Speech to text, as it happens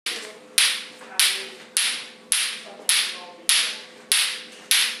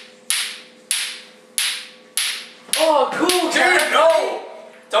Oh, cool, dude. No.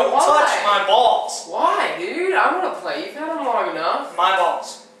 Don't touch my balls. Why, dude? I want to play. You've had them long enough. My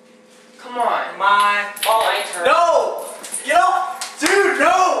balls. Come on. My balls. My turn. No. Get off, dude.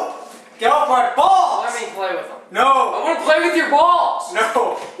 No. Get off my balls. Let me play with them. No. I want to play with your balls.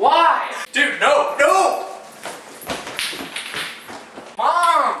 No. Why? Dude, no. No.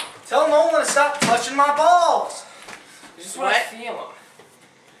 Mom, tell Nolan to stop touching my balls. It's just what I feel.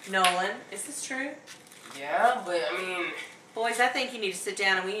 Nolan, is this true? Yeah, but I mean... Boys, I think you need to sit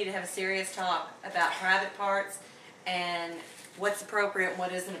down and we need to have a serious talk about private parts and what's appropriate and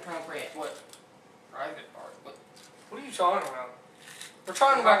what isn't appropriate. What? Private part? What are you talking about? We're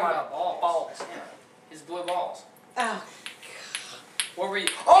talking about my balls. Yeah. His blue balls. Oh. What were you?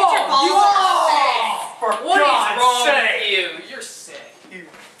 Oh, you are sick! For What is God's wrong sake. with you? You're sick. You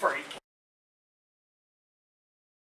freak.